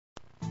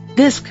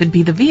This could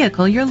be the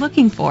vehicle you're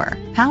looking for.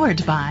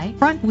 Powered by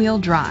front-wheel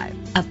drive,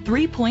 a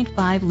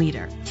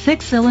 3.5-liter,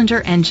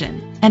 6-cylinder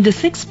engine, and a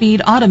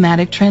 6-speed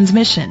automatic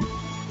transmission.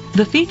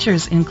 The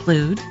features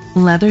include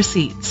leather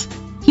seats,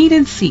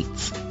 heated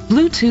seats,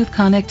 Bluetooth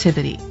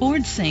connectivity,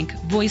 Ford Sync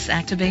voice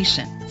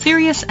activation,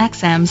 Sirius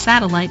XM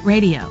satellite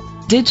radio,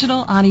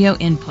 digital audio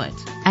input,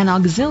 an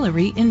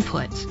auxiliary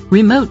input,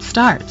 remote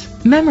start,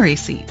 memory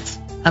seats,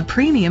 a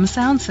premium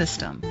sound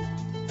system.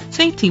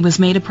 Safety was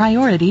made a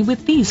priority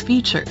with these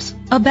features: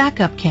 a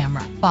backup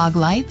camera, fog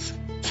lights,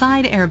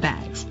 side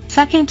airbags,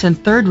 second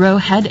and third row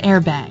head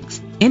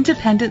airbags,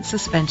 independent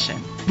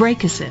suspension,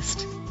 brake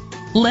assist.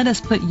 Let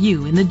us put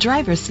you in the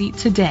driver's seat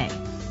today.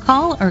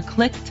 Call or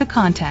click to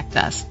contact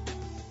us.